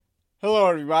Hello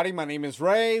everybody, my name is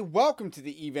Ray. Welcome to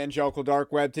the Evangelical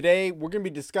Dark Web. Today we're going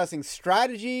to be discussing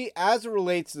strategy as it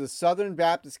relates to the Southern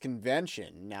Baptist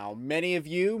Convention. Now, many of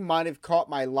you might have caught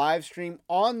my live stream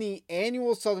on the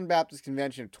annual Southern Baptist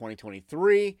Convention of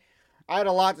 2023. I had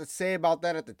a lot to say about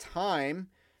that at the time,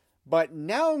 but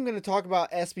now I'm going to talk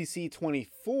about SBC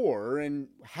 24 and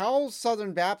how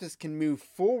Southern Baptists can move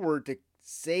forward to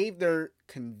save their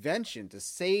convention, to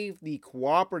save the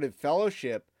cooperative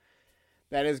fellowship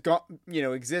that has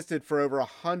existed for over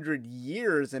 100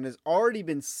 years and has already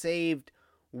been saved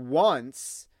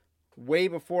once way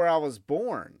before I was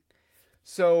born.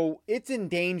 So it's in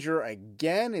danger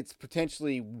again. It's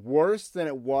potentially worse than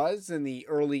it was in the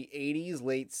early 80s,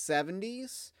 late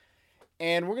 70s.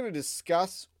 And we're going to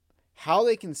discuss how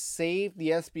they can save the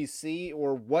SBC,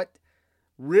 or what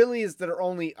really is their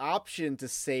only option to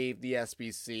save the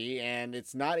SBC, and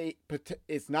it's not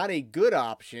a good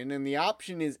option, and the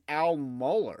option is Al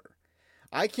Mohler.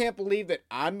 I can't believe that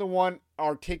I'm the one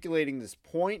articulating this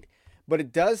point, but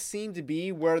it does seem to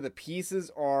be where the pieces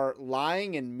are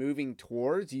lying and moving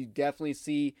towards. You definitely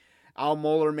see Al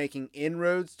Mohler making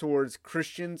inroads towards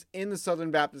Christians in the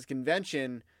Southern Baptist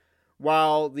Convention,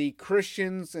 while the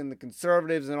Christians and the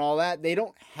conservatives and all that, they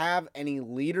don't have any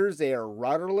leaders. They are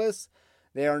rudderless.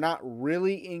 They are not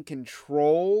really in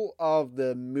control of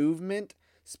the movement,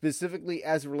 specifically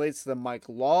as it relates to the Mike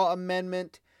Law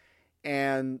Amendment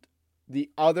and the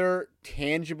other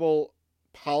tangible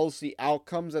policy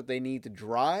outcomes that they need to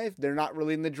drive. They're not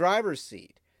really in the driver's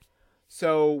seat.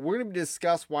 So we're going to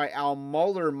discuss why Al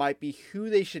Mohler might be who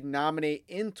they should nominate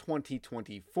in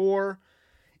 2024,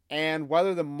 and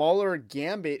whether the Mohler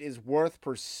gambit is worth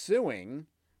pursuing.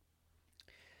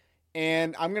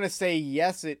 And I'm going to say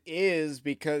yes, it is,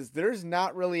 because there's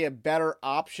not really a better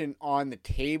option on the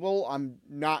table. I'm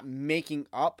not making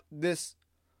up this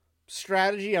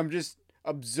strategy. I'm just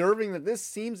observing that this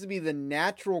seems to be the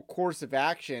natural course of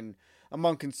action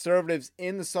among conservatives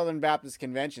in the Southern Baptist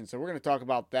Convention. So we're going to talk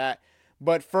about that.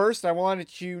 But first, I wanted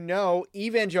to let you know,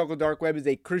 Evangelical Dark Web is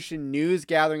a Christian news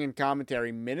gathering and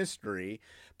commentary ministry.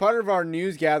 Part of our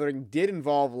news gathering did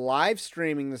involve live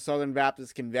streaming the Southern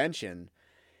Baptist Convention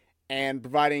and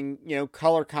providing,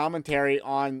 color commentary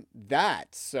on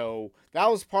that. So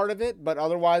that was part of it, but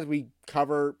otherwise we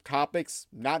cover topics,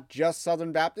 not just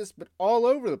Southern Baptist, but all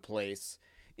over the place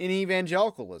in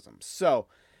evangelicalism. So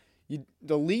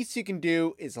the least you can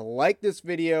do is like this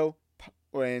video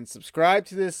and subscribe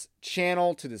to this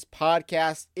channel, to this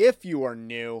podcast, if you are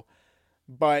new.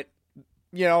 But,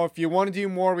 if you want to do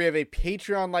more, we have a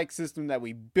Patreon-like system that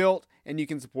we built, and you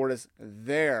can support us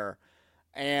there.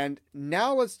 And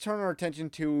now let's turn our attention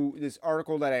to this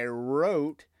article that I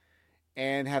wrote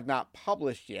and have not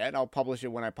published yet. I'll publish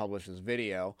it when I publish this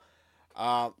video.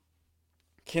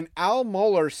 Can Al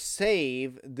Mohler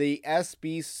save the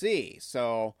SBC?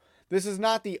 So this is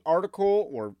not the article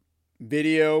or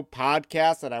video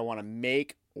podcast that I want to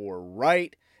make or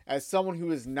write. As someone who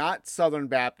is not Southern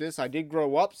Baptist, I did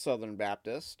grow up Southern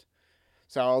Baptist.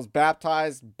 So I was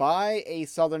baptized by a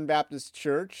Southern Baptist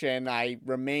church, and I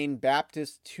remain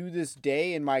Baptist to this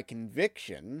day in my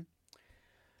conviction.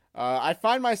 I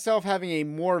find myself having a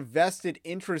more vested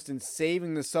interest in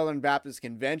saving the Southern Baptist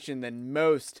Convention than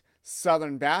most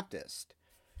Southern Baptists.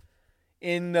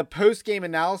 In the post-game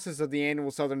analysis of the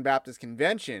annual Southern Baptist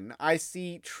Convention, I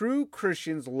see true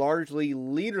Christians largely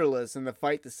leaderless in the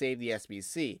fight to save the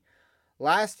SBC.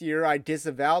 Last year, I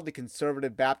disavowed the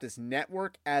Conservative Baptist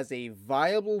Network as a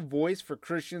viable voice for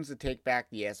Christians to take back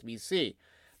the SBC.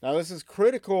 Now, this is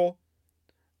critical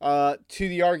to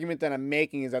the argument that I'm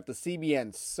making, is that the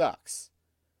CBN sucks.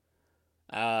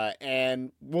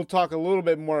 And we'll talk a little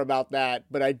bit more about that,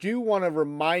 but I do want to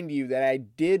remind you that I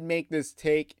did make this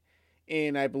take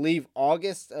in, I believe,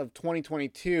 August of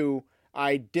 2022.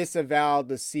 I disavowed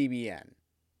the CBN.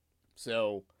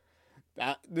 So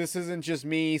this isn't just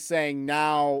me saying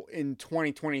now in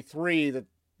 2023 that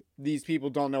these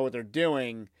people don't know what they're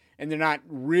doing and they're not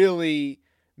really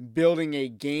building a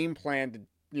game plan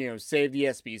to, save the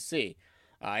SBC.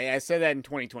 I said that in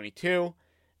 2022.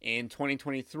 In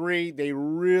 2023, they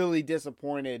really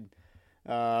disappointed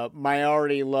my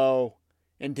already low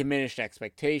and diminished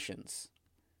expectations.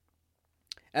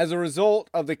 As a result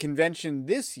of the convention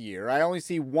this year, I only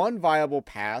see one viable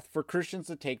path for Christians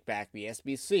to take back the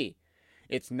SBC.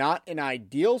 It's not an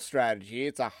ideal strategy.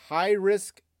 It's a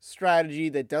high-risk strategy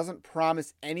that doesn't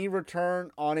promise any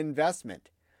return on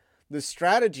investment. The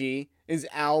strategy is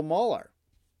Al Mohler.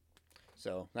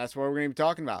 So that's what we're going to be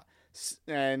talking about.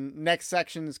 And next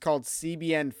section is called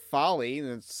CBN Folly.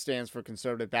 That stands for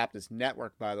Conservative Baptist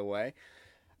Network, by the way.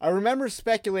 I remember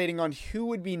speculating on who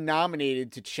would be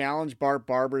nominated to challenge Bart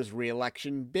Barber's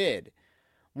re-election bid.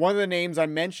 One of the names I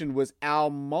mentioned was Al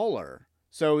Mohler.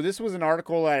 So this was an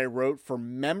article that I wrote for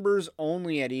members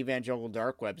only at Evangelical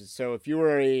Dark Web. So if you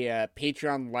were a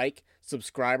Patreon-like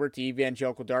subscriber to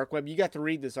Evangelical Dark Web, you got to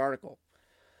read this article.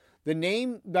 The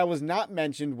name that was not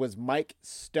mentioned was Mike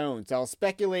Stone. So I was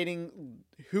speculating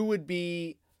who would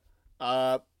be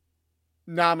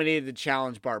nominated to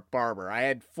challenge Bart Barber. I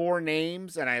had 4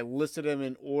 names, and I listed them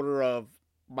in order of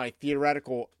my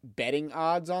theoretical betting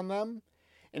odds on them.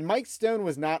 And Mike Stone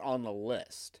was not on the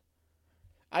list.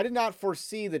 I did not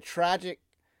foresee the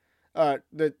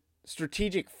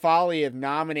strategic folly of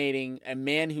nominating a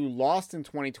man who lost in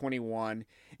 2021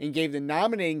 and gave the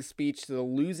nominating speech to the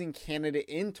losing candidate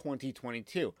in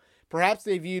 2022. Perhaps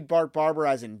they viewed Bart Barber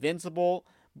as invincible,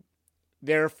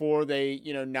 therefore they,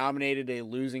 nominated a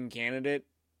losing candidate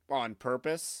on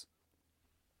purpose.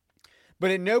 But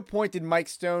at no point did Mike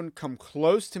Stone come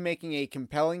close to making a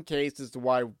compelling case as to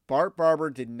why Bart Barber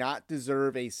did not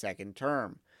deserve a second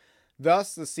term.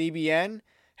 Thus, the CBN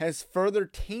has further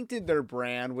tainted their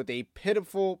brand with a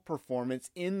pitiful performance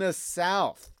in the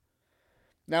South.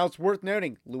 Now, it's worth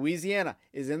noting, Louisiana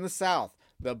is in the South,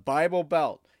 the Bible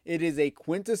Belt. It is a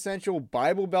quintessential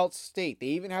Bible Belt state. They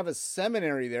even have a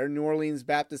seminary there, New Orleans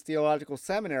Baptist Theological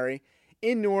Seminary,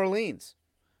 in New Orleans.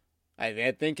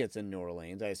 I think it's in New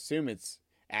Orleans. I assume it's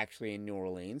actually in New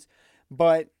Orleans.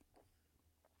 But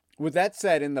with that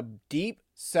said, in the deep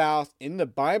South, in the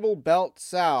Bible Belt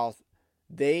South,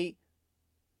 they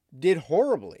did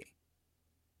horribly.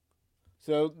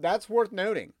 So that's worth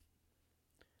noting.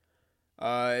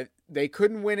 They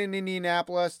couldn't win in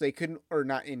Indianapolis.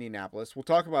 Not Indianapolis. We'll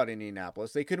talk about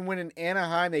Indianapolis. They couldn't win in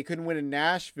Anaheim. They couldn't win in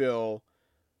Nashville.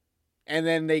 And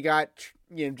then they got,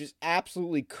 just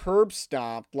absolutely curb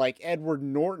stomped like Edward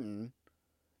Norton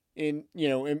in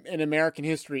American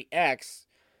History X.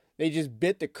 They just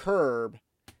bit the curb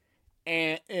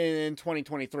in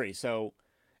 2023. So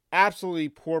absolutely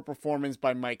poor performance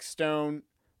by Mike Stone.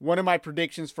 One of my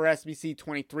predictions for SBC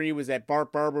 23 was that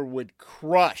Bart Barber would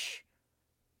crush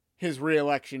his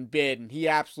re-election bid, and he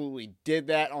absolutely did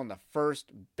that on the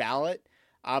first ballot.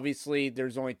 Obviously,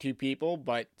 there's only 2 people,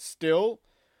 but still,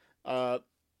 I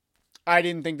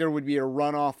didn't think there would be a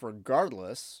runoff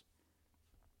regardless.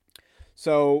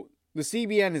 So the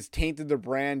CBN has tainted the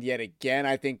brand yet again.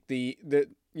 I think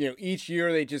each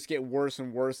year they just get worse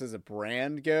and worse as a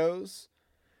brand goes,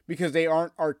 because they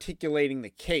aren't articulating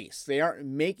the case. They aren't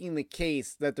making the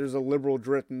case that there's a liberal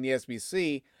drift in the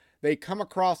SBC. They come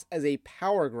across as a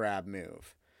power grab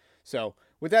move. So,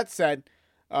 with that said,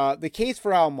 the case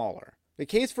for Al Mohler. The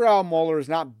case for Al Mohler is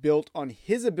not built on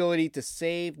his ability to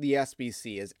save the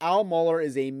SBC, as Al Mohler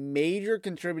is a major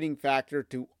contributing factor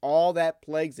to all that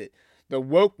plagues it. The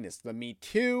wokeness, the Me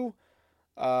Too.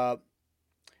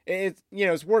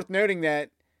 It's worth noting that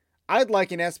I'd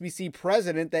like an SBC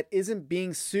president that isn't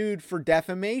being sued for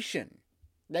defamation.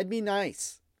 That'd be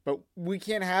nice, but we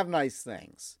can't have nice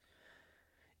things.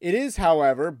 It is,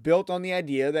 however, built on the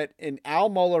idea that an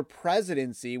Al Mohler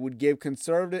presidency would give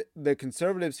the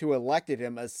conservatives who elected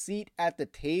him a seat at the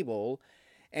table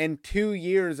and 2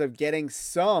 years of getting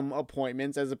some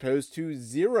appointments as opposed to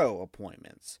 0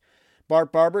 appointments.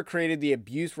 Bart Barber created the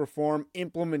Abuse Reform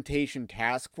Implementation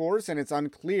Task Force, and it's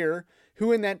unclear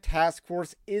who in that task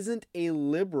force isn't a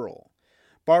liberal.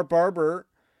 Bart Barber,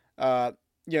 so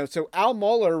Al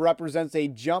Mohler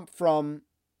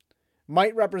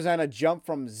might represent a jump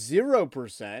from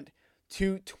 0%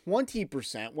 to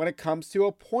 20% when it comes to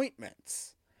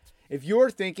appointments. If you're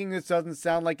thinking this doesn't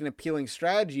sound like an appealing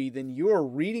strategy, then you're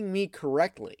reading me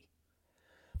correctly.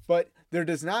 But there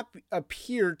does not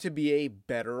appear to be a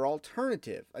better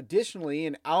alternative. Additionally,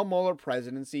 an Al Mohler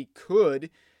presidency could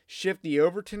shift the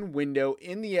Overton window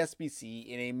in the SBC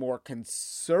in a more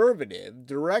conservative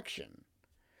direction.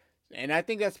 And I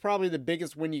think that's probably the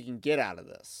biggest win you can get out of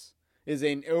this, is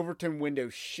an Overton window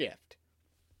shift.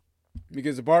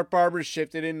 Because Bart Barber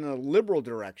shifted in a liberal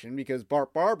direction because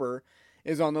Bart Barber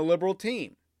is on the liberal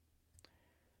team.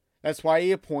 That's why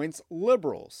he appoints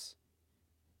liberals.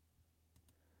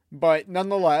 But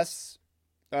nonetheless,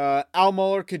 Al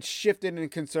Mohler could shift it in a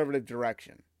conservative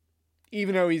direction,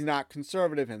 even though he's not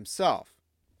conservative himself.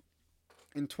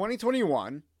 In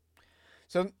 2021,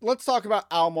 so let's talk about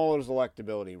Al Mohler's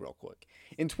electability real quick.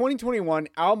 In 2021,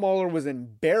 Al Mohler was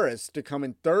embarrassed to come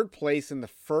in 3rd place in the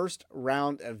first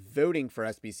round of voting for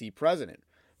SBC president.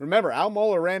 Remember, Al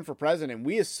Mohler ran for president.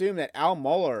 We assumed that Al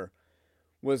Mohler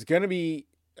was going to be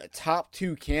a top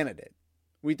 2 candidate.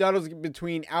 We thought it was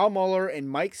between Al Mohler and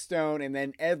Mike Stone, and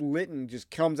then Ed Litton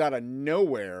just comes out of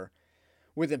nowhere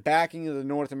with the backing of the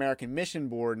North American Mission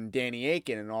Board and Danny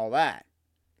Aiken and all that.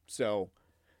 So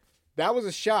that was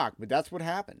a shock, but that's what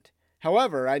happened.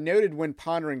 However, I noted when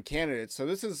pondering candidates, so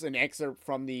this is an excerpt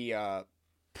from the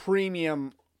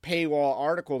premium paywall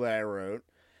article that I wrote.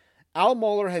 Al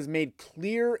Mohler has made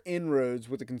clear inroads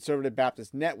with the Conservative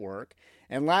Baptist Network,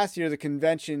 and last year the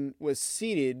convention was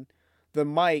ceded the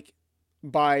mic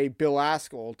by Bill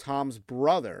Askell, Tom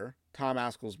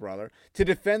Askell's brother, to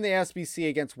defend the SBC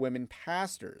against women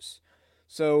pastors.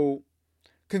 So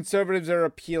conservatives are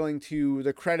appealing to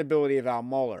the credibility of Al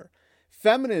Mohler.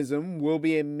 Feminism will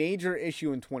be a major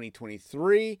issue in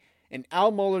 2023, and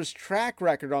Al Mohler's track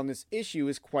record on this issue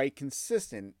is quite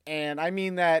consistent. And I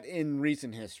mean that in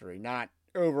recent history, not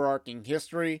overarching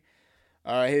history.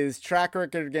 His track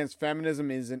record against feminism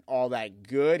isn't all that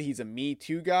good. He's a Me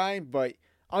Too guy, but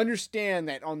understand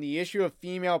that on the issue of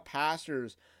female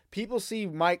pastors, people see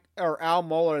Al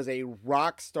Mohler as a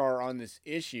rock star on this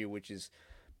issue, which is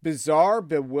bizarre,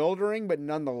 bewildering, but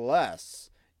nonetheless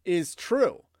is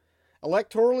true.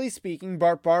 Electorally speaking,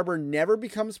 Bart Barber never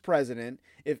becomes president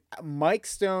if Mike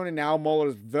Stone and Al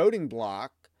Mohler's voting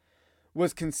bloc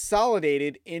was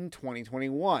consolidated in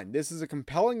 2021. This is a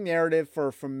compelling narrative for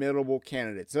a formidable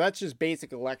candidate. So that's just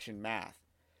basic election math.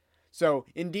 So,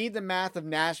 indeed, the math of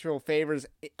Nashville favors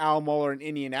Al Mohler in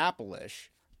Indianapolis.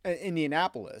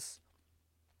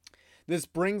 This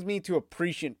brings me to a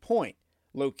prescient point.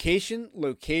 Location,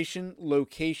 location,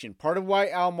 location. Part of why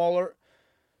Al Mohler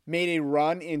made a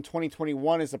run in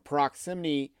 2021 is the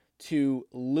proximity to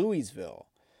Louisville.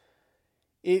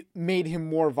 It made him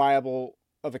more viable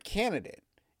of a candidate.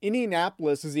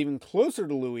 Indianapolis is even closer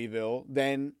to Louisville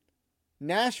than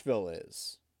Nashville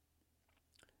is.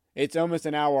 It's almost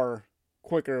an hour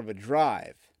quicker of a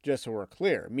drive, just so we're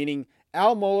clear. Meaning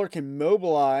Al Mohler can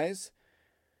mobilize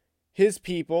his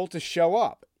people to show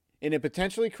up. In a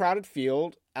potentially crowded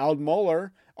field, Al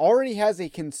Mohler already has a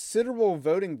considerable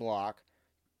voting bloc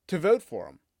to vote for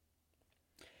him.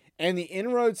 And the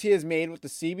inroads he has made with the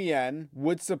CBN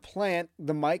would supplant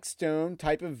the Mike Stone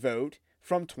type of vote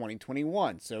from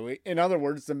 2021. So in other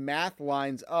words, the math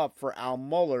lines up for Al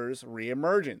Mohler's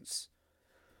reemergence.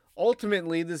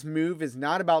 Ultimately, this move is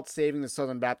not about saving the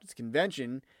Southern Baptist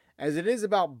Convention, as it is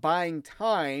about buying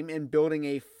time and building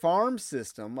a farm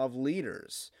system of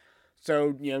leaders.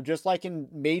 So, just like in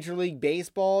Major League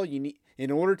Baseball,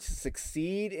 in order to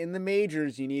succeed in the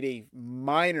majors, you need a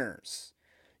minors.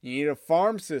 You need a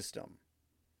farm system.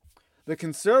 The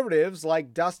conservatives,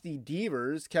 like Dusty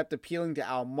Devers, kept appealing to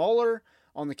Al Mohler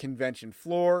on the convention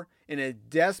floor in a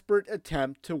desperate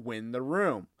attempt to win the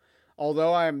room.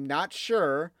 Although I am not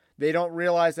sure they don't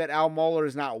realize that Al Mohler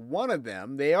is not one of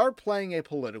them, they are playing a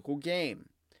political game.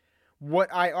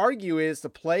 What I argue is to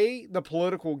play the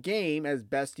political game as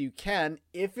best you can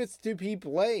if it's to be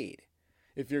played.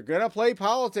 If you're going to play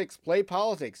politics,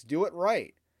 do it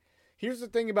right. Here's the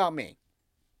thing about me.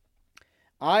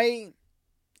 I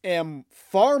am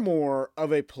far more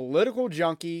of a political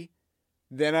junkie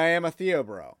than I am a Theo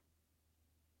bro.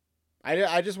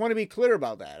 I just want to be clear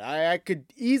about that. I could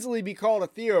easily be called a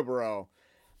Theo bro,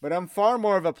 but I'm far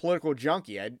more of a political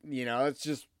junkie. It's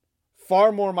just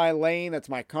far more my lane. That's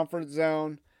my comfort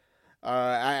zone.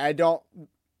 I don't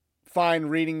find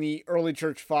reading the early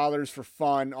church fathers for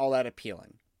fun all that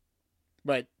appealing.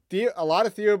 But a lot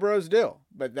of Theo bros do,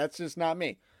 but that's just not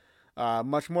me.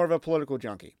 Much more of a political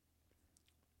junkie.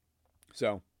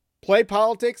 So, play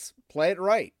politics, play it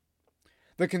right.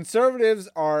 The conservatives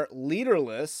are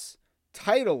leaderless,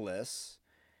 titleless,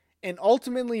 and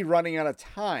ultimately running out of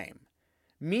time.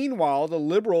 Meanwhile, the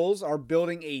liberals are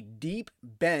building a deep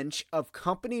bench of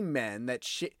company men that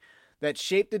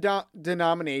shape the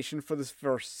denomination for the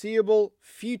foreseeable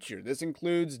future. This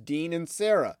includes Dean and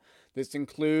Sarah. This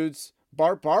includes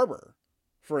Bart Barber,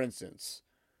 for instance.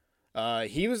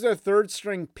 He was their third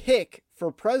string pick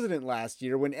for president last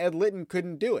year when Ed Litton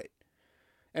couldn't do it.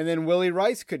 And then Willie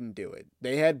Rice couldn't do it.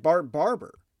 They had Bart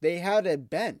Barber. They had a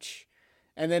bench.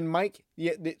 And then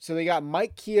so they got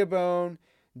Mike Keobone,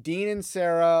 Dean and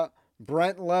Sarah,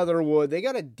 Brent Leatherwood. They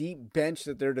got a deep bench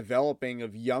that they're developing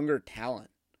of younger talent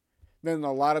than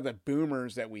a lot of the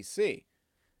boomers that we see.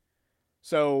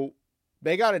 So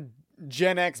they got a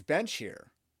Gen X bench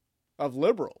here of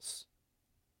liberals.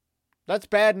 That's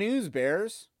bad news,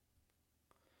 Bears.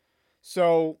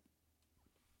 So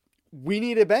we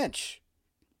need a bench.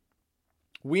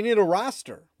 We need a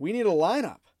roster. We need a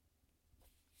lineup.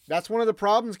 That's one of the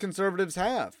problems conservatives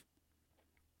have.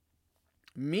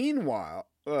 Meanwhile,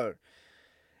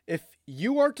 if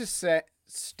you are to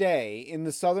stay in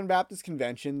the Southern Baptist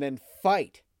Convention, then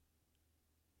fight.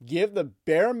 Give the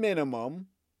bare minimum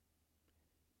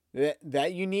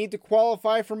that you need to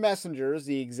qualify for messengers,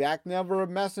 the exact number of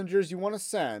messengers you want to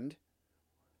send,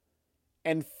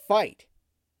 and fight.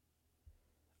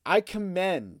 I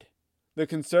commend the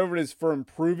Conservatives for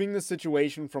improving the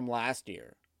situation from last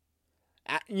year.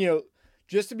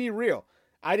 Just to be real,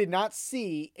 I did not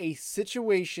see a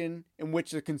situation in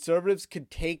which the Conservatives could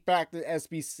take back the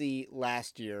SBC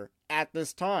last year at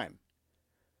this time.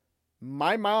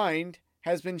 My mind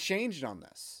has been changed on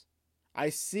this. I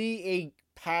see a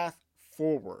path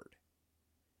forward.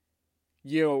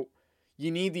 You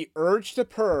need the urge to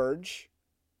purge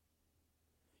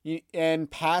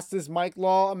and pass this Mike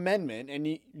Law amendment,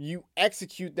 and you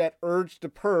execute that urge to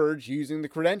purge using the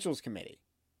Credentials Committee.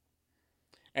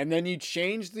 And then you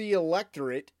change the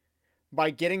electorate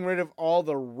by getting rid of all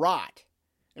the rot.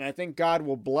 And I think God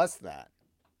will bless that.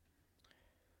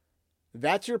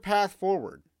 That's your path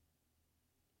forward.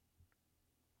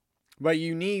 But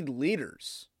you need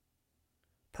leaders.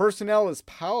 Personnel is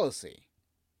policy.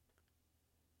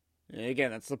 And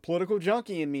again, that's the political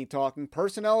junkie in me talking.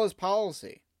 Personnel is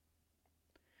policy.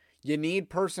 You need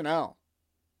personnel.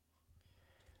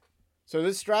 So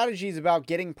this strategy is about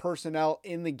getting personnel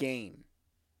in the game,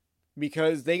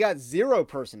 because they got zero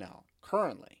personnel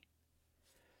currently.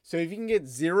 So if you can get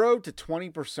 0 to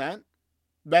 20%,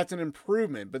 that's an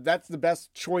improvement, but that's the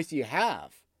best choice you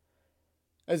have.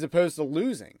 As opposed to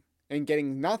losing and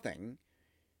getting nothing,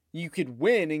 you could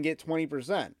win and get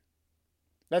 20%.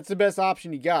 That's the best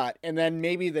option you got. And then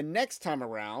maybe the next time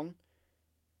around,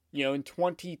 in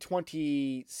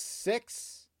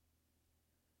 2026,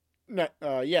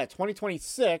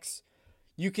 2026,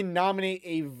 you can nominate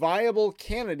a viable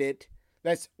candidate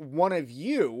that's one of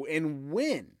you and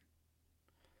win.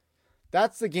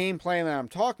 That's the game plan that I'm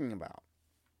talking about.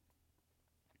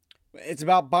 It's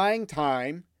about buying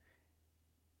time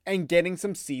and getting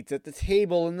some seats at the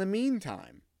table in the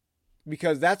meantime,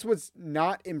 because that's what's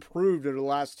not improved over the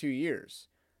last 2 years.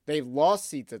 They've lost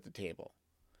seats at the table,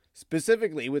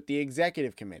 specifically with the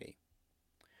executive committee,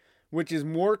 which is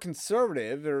more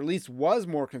conservative, or at least was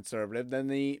more conservative than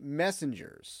the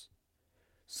messengers.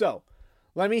 So,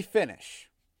 let me finish.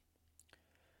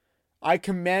 I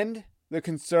commend the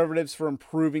Conservatives for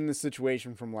improving the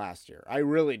situation from last year. I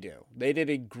really do. They did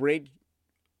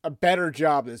a better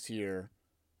job this year,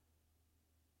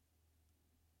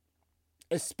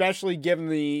 especially given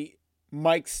the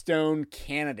Mike Stone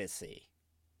candidacy.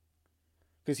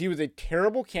 Because he was a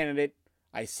terrible candidate.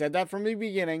 I said that from the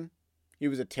beginning. He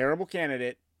was a terrible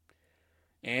candidate,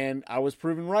 and I was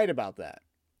proven right about that.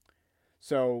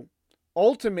 So,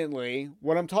 ultimately,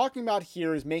 what I'm talking about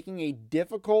here is making a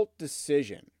difficult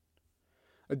decision.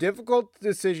 A difficult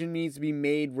decision needs to be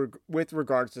made with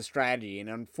regards to strategy, and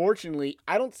unfortunately,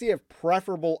 I don't see a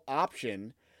preferable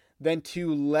option than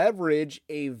to leverage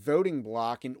a voting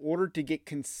bloc in order to get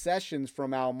concessions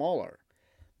from Al Mohler.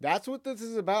 That's what this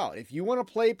is about. If you want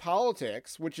to play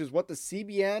politics, which is what the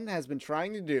CBN has been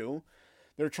trying to do,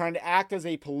 they're trying to act as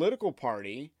a political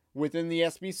party within the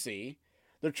SBC.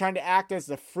 They're trying to act as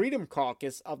the Freedom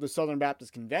Caucus of the Southern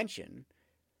Baptist Convention.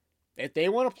 If they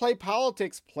want to play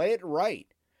politics, play it right.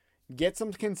 Get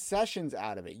some concessions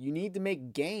out of it. You need to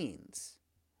make gains.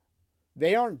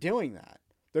 They aren't doing that.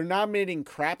 They're nominating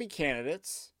crappy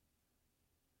candidates,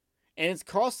 and it's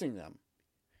costing them.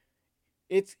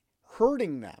 It's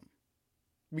hurting them,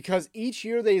 because each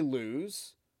year they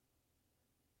lose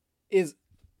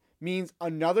means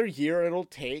another year it'll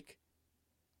take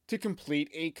to complete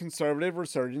a conservative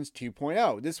resurgence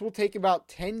 2.0. This will take about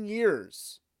 10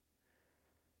 years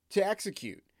to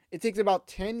execute. It takes about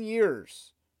 10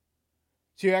 years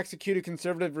to execute a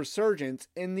conservative resurgence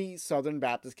in the Southern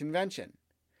Baptist Convention.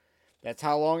 That's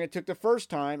how long it took the first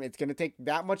time. It's going to take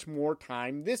that much more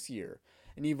time this year.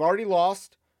 And you've already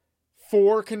lost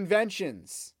 4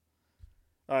 conventions.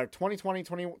 2020,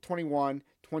 2021,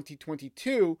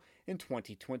 2022, and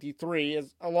 2023,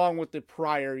 along with the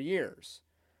prior years.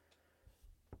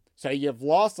 So you've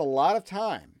lost a lot of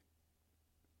time.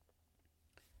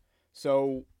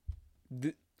 So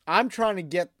I'm trying to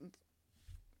get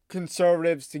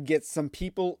conservatives to get some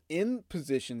people in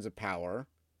positions of power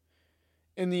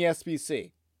in the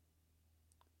SBC,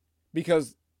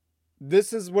 because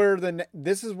this is where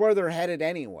they're headed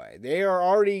anyway. They are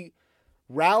already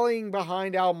rallying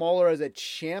behind Al Mohler as a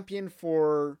champion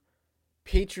for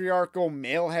patriarchal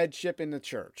male headship in the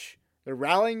church. They're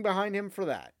rallying behind him for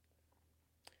that.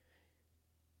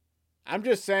 I'm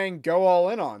just saying, go all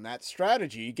in on that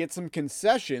strategy, get some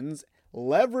concessions,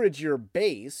 leverage your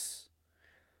base,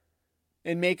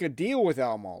 and make a deal with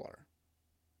Al Mohler.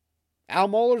 Al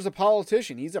Mohler's a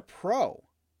politician. He's a pro.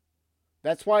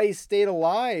 That's why he stayed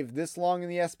alive this long in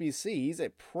the SBC. He's a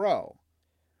pro.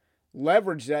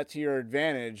 leverage that to your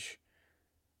advantage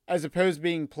as opposed to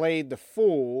being played the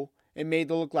fool and made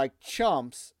to look like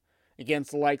chumps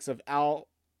against the likes of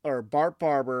Bart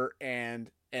Barber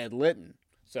and Ed Litton.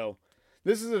 So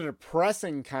this is a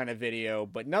depressing kind of video,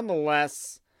 but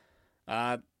nonetheless,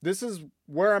 this is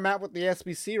where I'm at with the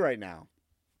SBC right now.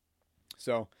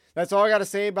 So that's all I got to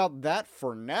say about that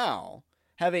for now.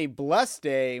 Have a blessed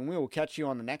day, and we will catch you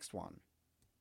on the next one.